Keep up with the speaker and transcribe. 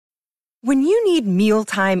When you need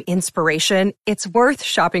mealtime inspiration, it's worth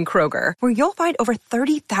shopping Kroger, where you'll find over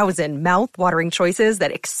 30,000 mouth-watering choices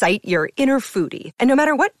that excite your inner foodie. And no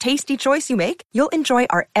matter what tasty choice you make, you'll enjoy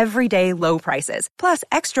our everyday low prices, plus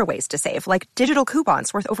extra ways to save, like digital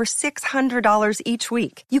coupons worth over $600 each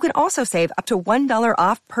week. You can also save up to $1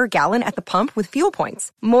 off per gallon at the pump with fuel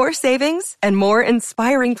points. More savings and more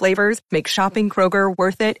inspiring flavors make shopping Kroger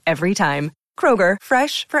worth it every time. Kroger,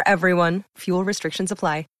 fresh for everyone. Fuel restrictions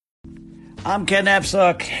apply. I'm Ken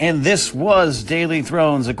Napzok, and this was Daily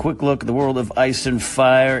Thrones, a quick look at the world of Ice and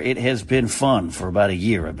Fire. It has been fun for about a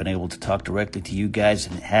year. I've been able to talk directly to you guys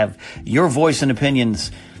and have your voice and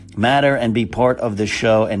opinions matter and be part of the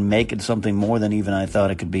show and make it something more than even I thought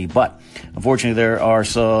it could be. But unfortunately, there are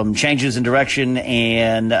some changes in direction,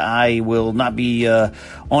 and I will not be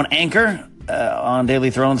on Anchor on Daily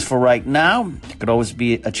Thrones for right now. There could always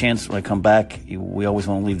be a chance when I come back. We always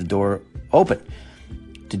want to leave the door open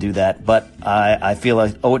to do that, but I feel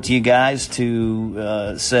I owe it to you guys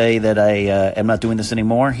to say that I am not doing this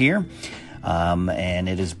anymore here, and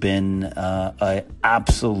it has been an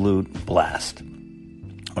absolute blast.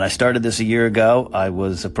 When I started this a year ago, I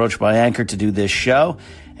was approached by Anchor to do this show,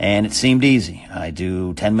 and it seemed easy. I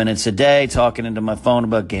do 10 minutes a day talking into my phone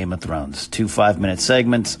about Game of Thrones, 2 5-minute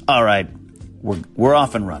segments. All right, we're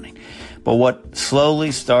off and running. But what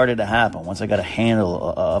slowly started to happen once I got a handle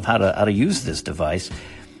of how to use this device,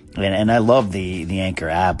 and I love the Anchor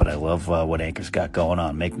app, and I love what Anchor's got going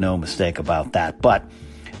on. Make no mistake about that. But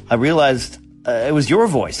I realized it was your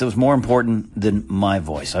voice that was more important than my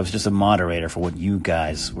voice. I was just a moderator for what you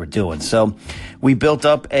guys were doing. So we built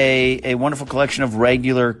up a wonderful collection of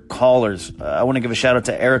regular callers. I want to give a shout out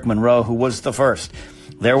to Eric Monroe, who was the first.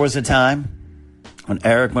 There was a time when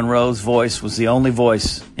Eric Monroe's voice was the only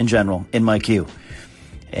voice in general in my queue.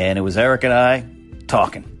 And it was Eric and I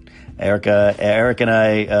talking. Eric and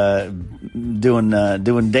I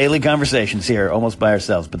doing daily conversations here, almost by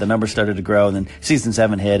ourselves. But the numbers started to grow, and then season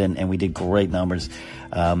 7 hit, and we did great numbers.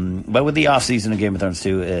 But with the off season of Game of Thrones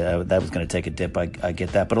too, that was going to take a dip. I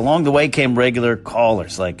get that. But along the way came regular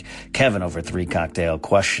callers like Kevin over 3 Cocktail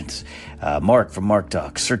Questions, Mark from Mark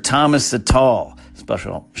Talk, Sir Thomas the Tall.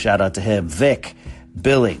 Special shout out to him. Vic,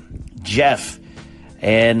 Billy, Jeff,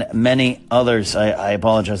 and many others. I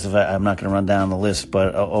apologize if I'm not going to run down the list,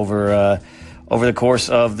 but over the course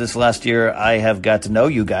of this last year, I have got to know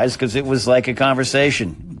you guys because it was like a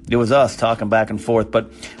conversation. It was us talking back and forth,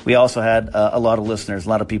 but we also had a lot of listeners, a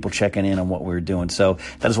lot of people checking in on what we were doing. So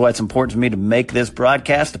that is why it's important to me to make this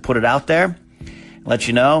broadcast, to put it out there, let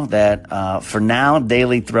you know that for now,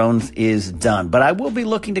 Daily Thrones is done. But I will be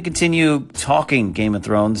looking to continue talking Game of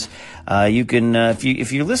Thrones. You can,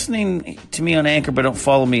 if you're listening to me on Anchor but don't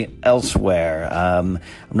follow me elsewhere, I'm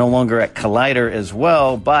no longer at Collider as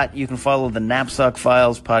well, but you can follow the Napzok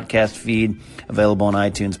Files podcast feed, available on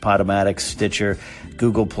iTunes, Podomatic, Stitcher,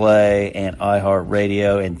 Google Play, and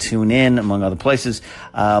iHeartRadio, and TuneIn, among other places.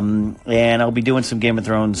 And I'll be doing some Game of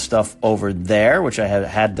Thrones stuff over there, which I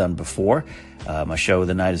had done before. My show,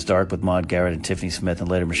 The Night is Dark, with Maude Garrett and Tiffany Smith, and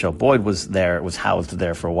later Michelle Boyd was housed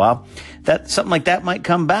there for a while. Something like that might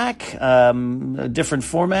come back, a different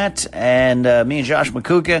format, and me and Josh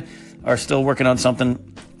McCuca are still working on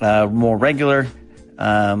something more regular,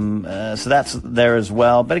 so that's there as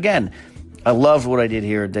well. But again, I love what I did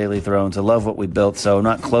here at Daily Thrones. I love what we built, so I'm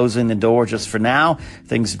not closing the door just for now.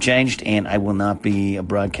 Things have changed, and I will not be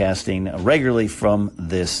broadcasting regularly from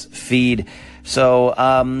this feed. So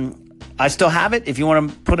I still have it. If you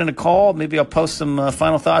want to put in a call, maybe I'll post some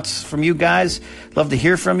final thoughts from you guys. Love to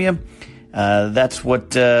hear from you. That's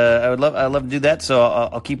what I would love. I love to do that. So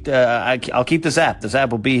I'll keep I'll keep this app. This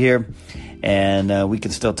app will be here, and we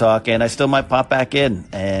can still talk. And I still might pop back in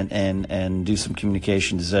and do some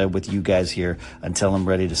communications with you guys here until I'm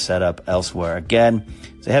ready to set up elsewhere. Again,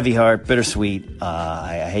 it's a heavy heart, bittersweet.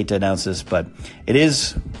 I hate to announce this, but it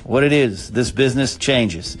is what it is. This business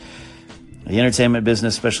changes. The entertainment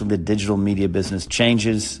business, especially the digital media business,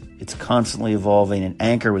 changes. It's constantly evolving, and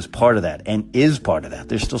Anchor was part of that and is part of that.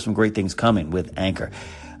 There's still some great things coming with Anchor.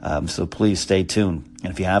 So please stay tuned.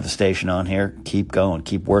 And if you have a station on here, keep going,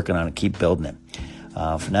 keep working on it, keep building it.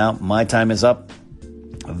 For now, my time is up.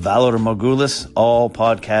 Valar Morghulis, all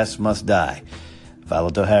podcasts must die.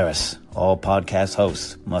 Valar Dohaeris, all podcast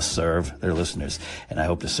hosts must serve their listeners. And I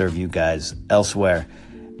hope to serve you guys elsewhere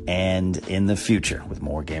and in the future with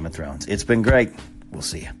more Game of Thrones. It's been great. We'll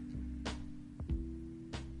see you.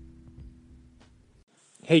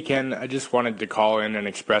 Hey, Ken, I just wanted to call in and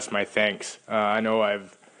express my thanks. I know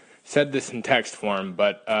I've said this in text form,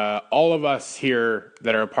 but all of us here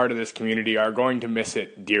that are a part of this community are going to miss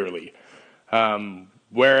it dearly.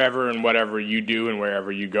 wherever and whatever you do and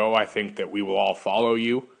wherever you go, I think that we will all follow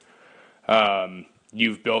you.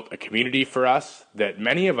 You've built a community for us that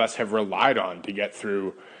many of us have relied on to get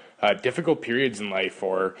through difficult periods in life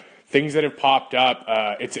or things that have popped up.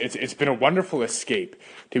 It's been a wonderful escape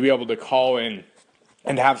to be able to call in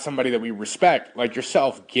and have somebody that we respect, like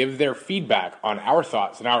yourself, give their feedback on our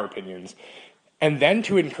thoughts and our opinions, and then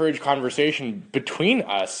to encourage conversation between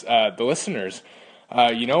us, the listeners.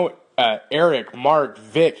 Eric, Mark,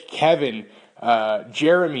 Vic, Kevin,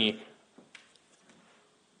 Jeremy,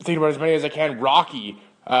 thinking about as many as I can, Rocky,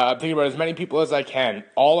 thinking about as many people as I can.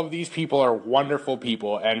 All of these people are wonderful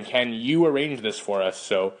people, and can you arrange this for us?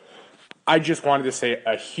 So I just wanted to say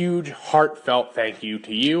a huge, heartfelt thank you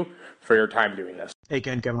to you for your time doing this. Hey,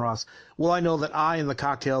 Ken, Kevin Ross. Well, I know that I and the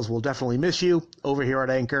Cocktails will definitely miss you over here at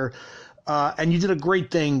Anchor. And you did a great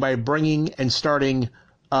thing by bringing and starting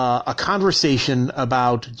a conversation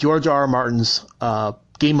about George R. R. Martin's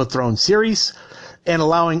Game of Thrones series and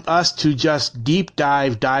allowing us to just deep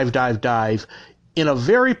dive in a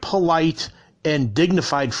very polite and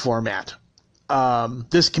dignified format.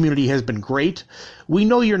 This community has been great. We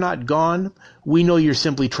know you're not gone. We know you're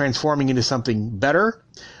simply transforming into something better.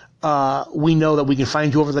 We know that we can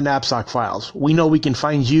find you over the Knapsack Files. We know we can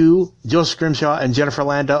find you, Joseph Grimshaw and Jennifer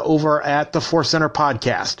Landa, over at the Force Center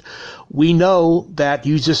podcast. We know that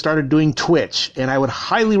you just started doing Twitch, and I would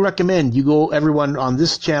highly recommend you go, everyone on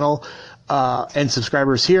this channel and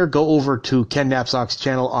subscribers here, go over to Ken Knapsack's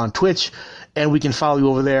channel on Twitch, and we can follow you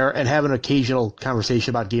over there and have an occasional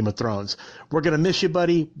conversation about Game of Thrones. We're going to miss you,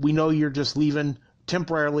 buddy. We know you're just leaving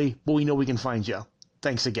temporarily, but we know we can find you.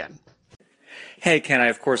 Thanks again. Hey, Ken, I,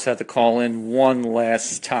 of course, had to call in one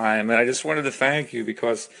last time, and I just wanted to thank you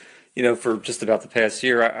because, for just about the past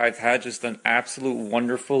year, I've had just an absolute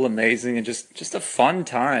wonderful, amazing, and just a fun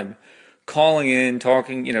time calling in,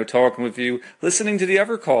 talking with you, listening to the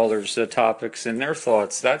other callers' topics and their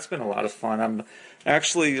thoughts. That's been a lot of fun.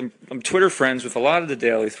 I'm Twitter friends with a lot of the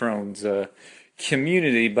Daily Thrones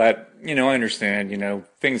community, but, I understand,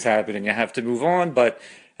 things happen and you have to move on, but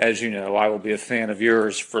as you know, I will be a fan of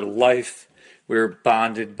yours for life. We're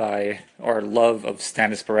bonded by our love of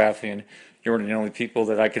Stannis Baratheon. You're one of the only people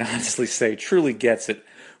that I can honestly say truly gets it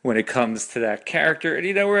when it comes to that character. And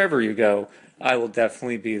wherever you go, I will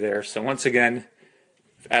definitely be there. So once again,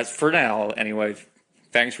 as for now, anyway,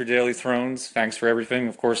 thanks for Daily Thrones. Thanks for everything.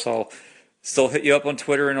 Of course, I'll still hit you up on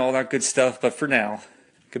Twitter and all that good stuff. But for now,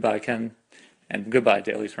 goodbye, Ken, and goodbye,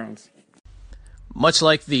 Daily Thrones. Much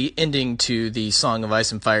like the ending to the Song of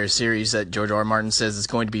Ice and Fire series that George R. R. Martin says is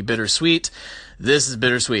going to be bittersweet, this is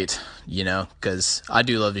bittersweet, because I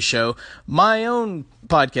do love the show. My own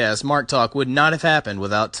podcast, Mark Talk, would not have happened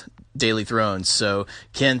without Daily Thrones. So,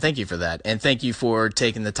 Ken, thank you for that. And thank you for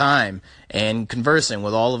taking the time and conversing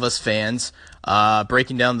with all of us fans,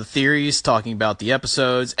 breaking down the theories, talking about the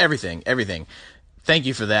episodes, everything. Thank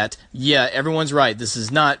you for that. Yeah, everyone's right. This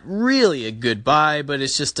is not really a goodbye, but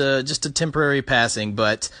it's just a temporary passing.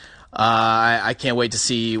 But I can't wait to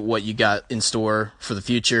see what you got in store for the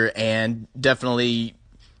future, and definitely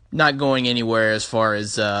not going anywhere as far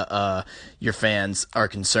as your fans are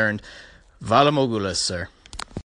concerned. Vala Mogulus, sir.